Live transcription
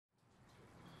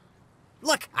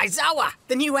Look, Aizawa,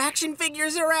 the new action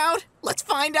figures are out. Let's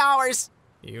find ours.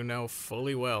 You know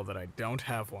fully well that I don't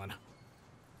have one.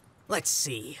 Let's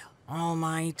see. All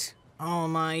Might,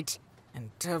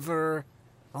 Endeavor,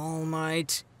 All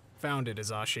Might. Found it,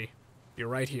 Izashi. You're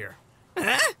right here.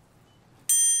 Huh?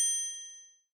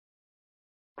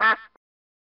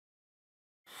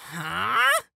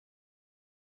 Huh?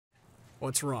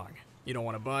 What's wrong? You don't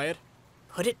want to buy it?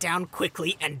 Put it down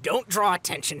quickly and don't draw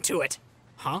attention to it.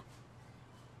 Huh?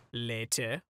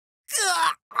 Later.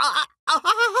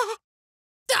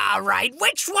 All right,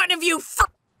 which one of you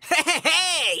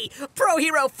Hey! Pro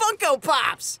Hero Funko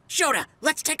Pops! Shota,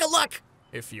 let's take a look.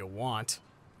 If you want.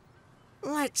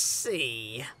 Let's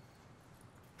see.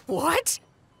 What?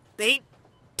 They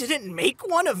didn't make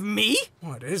one of me?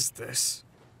 What is this?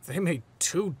 They made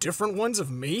 2 different ones of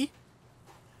me?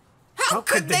 How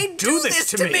could they do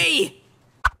this to me?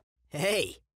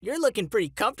 Hey, you're looking pretty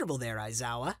comfortable there,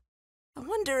 Aizawa. I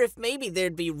wonder if maybe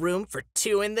there'd be room for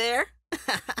 2 in there?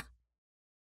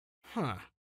 Huh.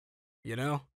 You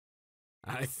know,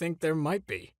 I think there might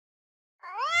be.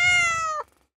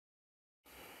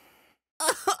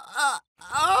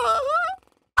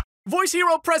 Voice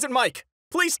Hero Present Mike,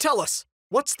 please tell us,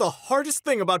 what's the hardest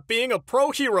thing about being a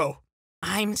pro hero?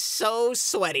 I'm so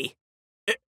sweaty.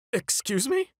 Excuse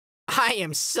me? I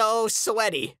am so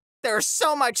sweaty. There's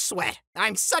so much sweat.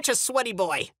 I'm such a sweaty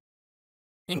boy.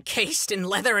 Encased in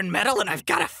leather and metal and I've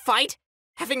gotta fight?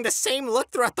 Having the same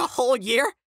look throughout the whole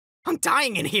year? I'm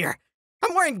dying in here.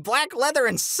 I'm wearing black leather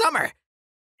in summer.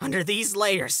 Under these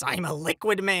layers, I'm a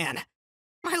liquid man.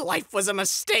 My life was a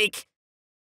mistake.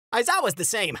 Aizawa's the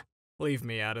same. Leave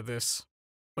me out of this.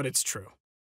 But it's true.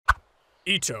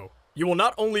 Ito, you will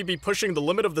not only be pushing the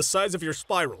limit of the size of your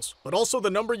spirals, but also the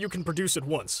number you can produce at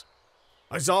once.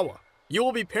 Aizawa, you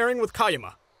will be pairing with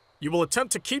Kayama. You will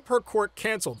attempt to keep her quirk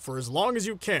cancelled for as long as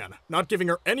you can, not giving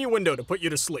her any window to put you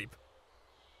to sleep.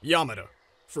 Yamada,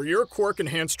 for your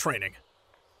quirk-enhanced training,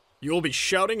 you will be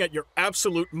shouting at your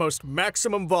absolute most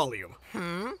maximum volume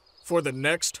for the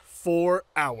next 4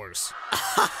 hours.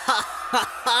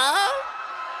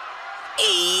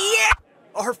 Yeah!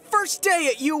 Our first day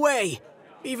at UA!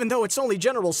 Even though it's only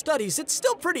general studies, it's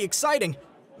still pretty exciting.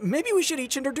 Maybe we should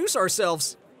each introduce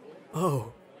ourselves.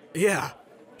 Oh, yeah,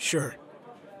 sure.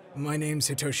 My name's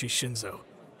Hitoshi Shinzo.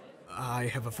 I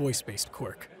have a voice-based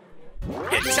quirk.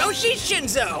 Hitoshi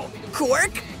Shinzo!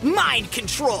 Quirk, mind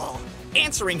control!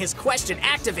 Answering his question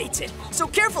activates it, so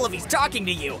careful if he's talking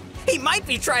to you. He might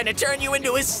be trying to turn you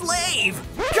into his slave.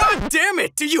 God damn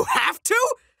it, do you have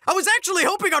to? I was actually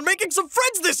hoping on making some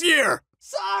friends this year!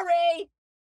 Sorry!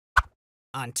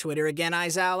 On Twitter again,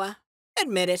 Aizawa?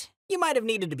 Admit it, you might have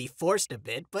needed to be forced a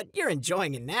bit, but you're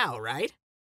enjoying it now, right?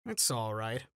 It's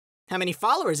alright. How many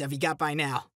followers have you got by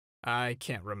now? I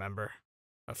can't remember.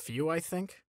 A few, I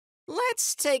think?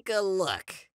 Let's take a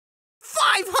look.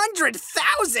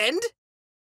 500,000?!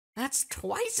 That's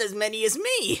twice as many as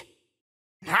me.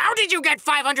 How did you get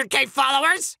 500K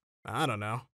followers? I don't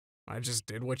know. I just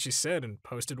did what she said and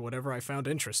posted whatever I found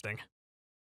interesting.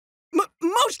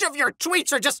 Most of your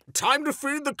tweets are just time to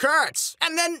feed the cats,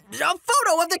 and then a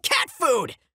photo of the cat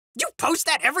food. You post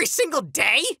that every single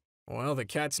day? Well, the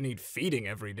cats need feeding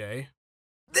every day.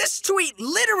 This tweet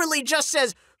literally just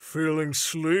says, feeling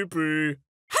sleepy.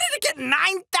 How did it get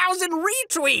 9,000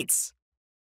 retweets?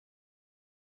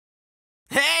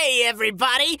 Hey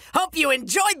everybody, hope you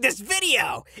enjoyed this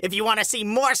video. If you want to see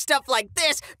more stuff like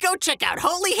this, go check out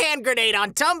Holy Hand Grenade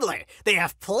on Tumblr. They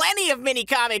have plenty of mini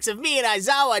comics of me and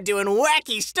Aizawa doing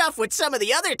wacky stuff with some of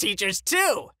the other teachers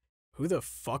too. Who the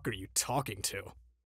fuck are you talking to?